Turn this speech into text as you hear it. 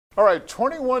All right,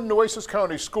 21 Nueces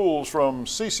County schools from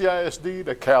CCISD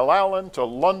to Calallen to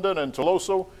London and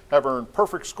Toloso have earned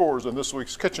perfect scores in this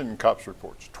week's Kitchen Cops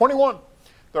reports. 21.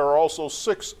 There are also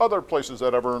 6 other places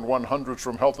that have earned 100s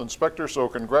from health inspectors, so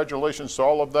congratulations to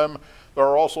all of them. There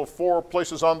are also 4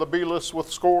 places on the B list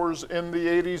with scores in the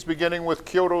 80s, beginning with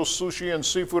Kyoto Sushi and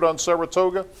Seafood on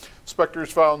Saratoga. Inspectors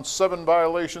found 7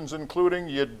 violations, including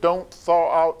you don't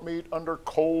thaw out meat under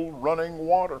cold running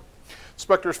water.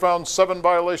 Inspectors found 7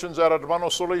 violations at Hermano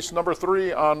Solis number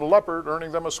 3 on Leopard,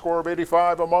 earning them a score of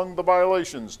 85 among the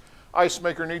violations. Ice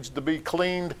maker needs to be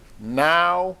cleaned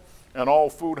now, and all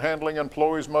food handling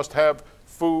employees must have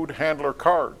food handler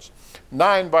cards.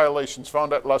 9 violations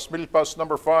found at Las Milpas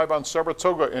number 5 on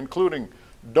Saratoga, including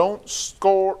don't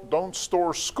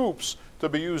store scoops to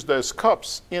be used as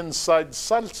cups inside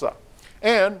salsa.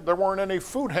 And there weren't any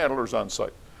food handlers on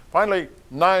site. Finally,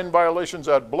 9 violations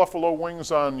at Buffalo Wings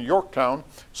on Yorktown,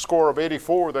 score of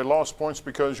 84. They lost points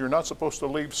because you're not supposed to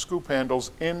leave scoop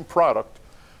handles in product.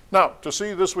 Now, to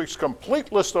see this week's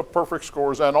complete list of perfect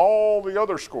scores and all the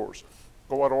other scores,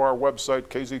 go out to our website,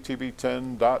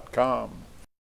 kztv10.com.